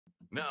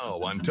Now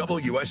on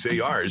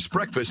WSAR's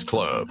Breakfast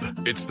Club,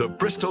 it's the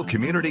Bristol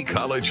Community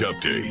College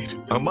Update,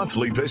 a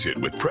monthly visit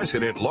with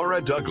President Laura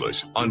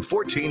Douglas on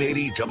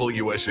 1480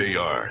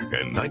 WSAR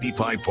and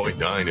 95.9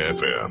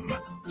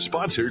 FM.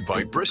 Sponsored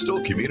by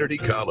Bristol Community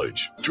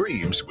College.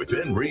 Dreams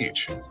within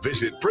reach.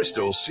 Visit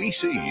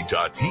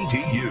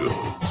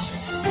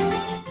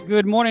bristolcc.edu.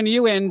 Good morning to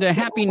you and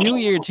Happy New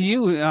Year to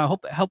you.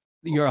 Hope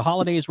your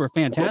holidays were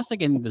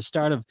fantastic and the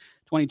start of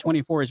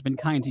 2024 has been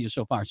kind to you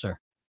so far, sir.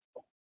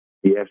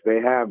 Yes, they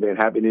have been.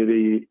 Happy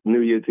New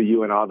Year to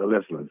you and all the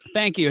listeners.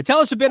 Thank you. Tell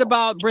us a bit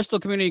about Bristol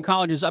Community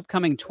College's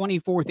upcoming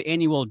 24th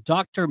annual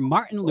Dr.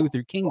 Martin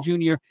Luther King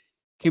Jr.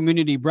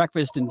 Community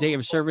Breakfast and Day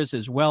of Service,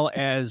 as well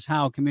as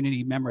how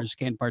community members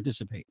can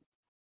participate.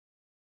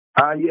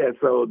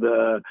 So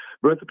the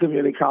Bristol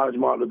Community College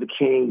Martin Luther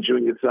King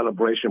Jr.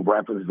 Celebration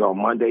Breakfast is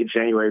on Monday,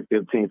 January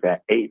 15th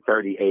at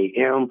 8:30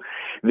 a.m.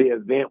 The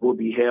event will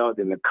be held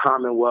in the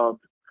Commonwealth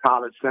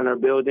College Center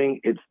building.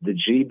 It's the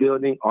G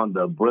building on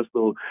the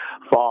Bristol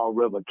Fall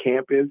River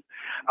campus.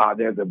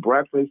 There's a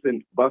breakfast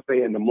and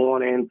buffet in the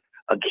morning,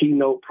 a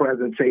keynote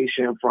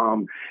presentation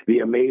from the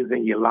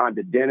amazing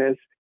Yolanda L.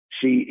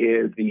 She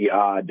is the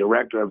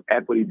Director of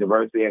Equity,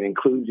 Diversity, and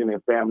Inclusion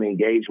and Family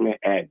Engagement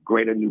at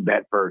Greater New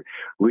Bedford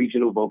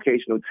Regional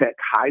Vocational Tech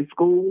High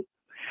School.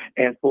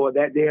 And for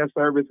that day of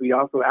service, we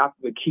also,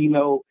 after the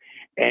keynote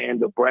and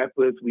the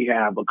breakfast, we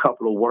have a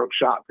couple of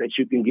workshops that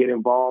you can get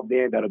involved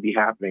in that'll be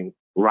happening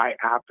right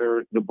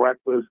after the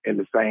breakfast in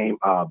the same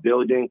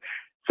building.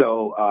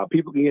 So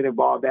people can get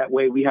involved that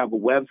way. We have a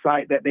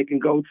website that they can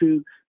go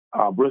to,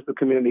 Bristol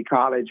Community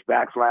College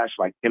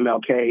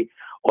 /MLK,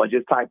 or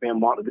just type in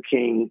Martin Luther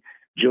King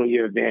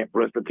Jr. event,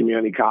 Bristol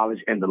Community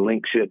College, and the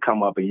link should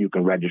come up and you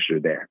can register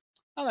there.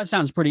 Oh, that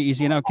sounds pretty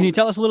easy. Now, can you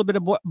tell us a little bit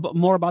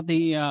more about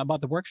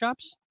the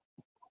workshops?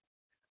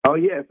 Oh,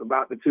 yes,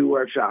 about the two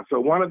workshops. So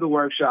one of the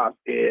workshops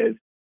is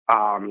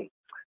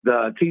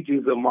the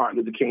teachings of Martin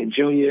Luther King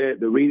Jr.,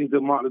 the readings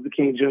of Martin Luther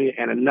King Jr.,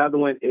 and another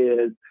one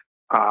is,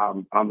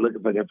 I'm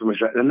looking for the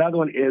information. Another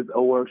one is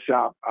a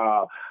workshop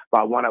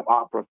by one of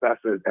our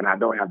professors, and I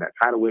don't have that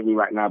title with me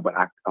right now, but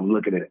I'm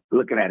looking at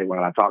it when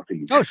I talk to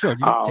you. Oh, sure.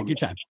 Take your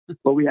time.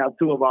 But we have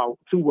two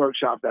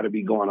workshops that'll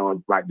be going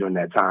on right during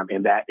that time,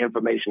 and that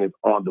information is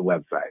on the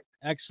website.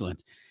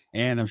 Excellent.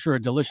 And I'm sure a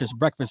delicious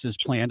breakfast is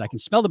planned. I can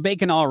smell the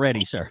bacon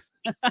already, sir.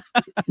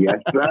 Yes,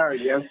 sir.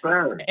 Yes,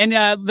 sir. And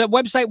the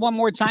website one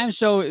more time.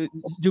 So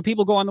do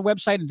people go on the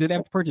website and do they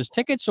have to purchase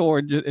tickets,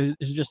 or is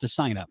it just a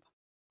sign up?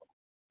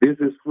 This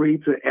is free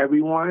to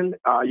everyone.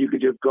 You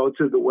could just go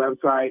to the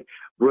website,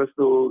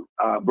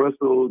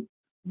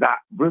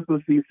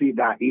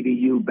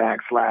 bristolcc.edu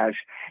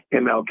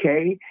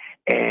 /MLK,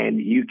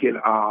 and you could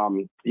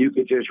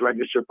just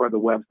register for the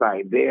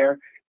website there.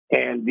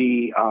 And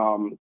the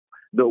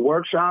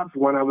workshops,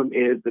 one of them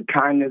is the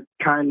Kindness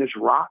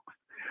Rocks,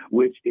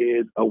 which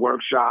is a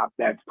workshop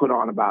that's put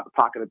on about the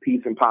pocket of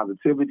peace and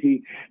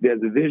positivity.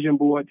 There's a vision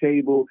board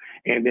table,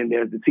 and then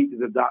there's the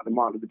teachings of Dr.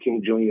 Martin Luther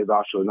King Jr. is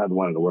also another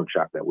one of the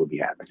workshops that we'll be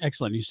having.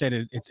 Excellent. You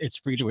said it's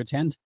free to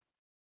attend?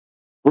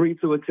 Free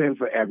to attend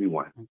for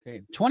everyone.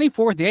 Okay.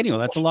 24th annual.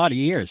 That's a lot of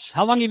years.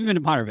 How long have you been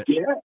a part of it?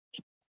 Yeah.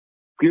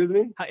 Excuse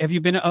me? Have you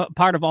been a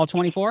part of all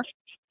 24?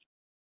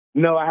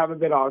 No, I haven't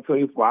been all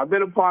 24. I've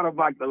been a part of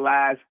like the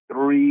last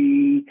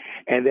 3,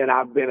 and then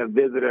I've been a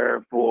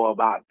visitor for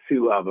about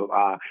 2 of them.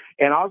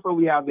 And also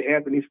we have the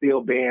Anthony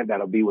Steele Band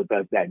that'll be with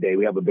us that day.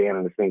 We have a band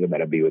and a singer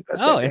that'll be with us.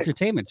 Oh,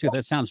 entertainment too.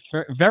 That sounds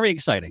very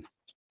exciting.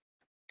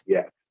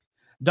 Yeah.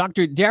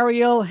 Dr.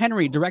 Dariel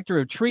Henry, Director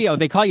of TRIO.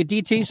 They call you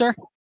DT, sir?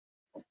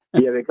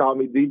 Yeah, they call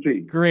me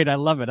DT. Great. I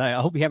love it. I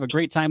hope you have a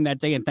great time that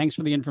day, and thanks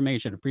for the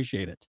information.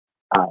 Appreciate it.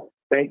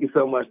 Thank you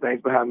so much.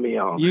 Thanks for having me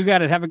on. You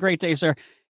got it. Have a great day, sir.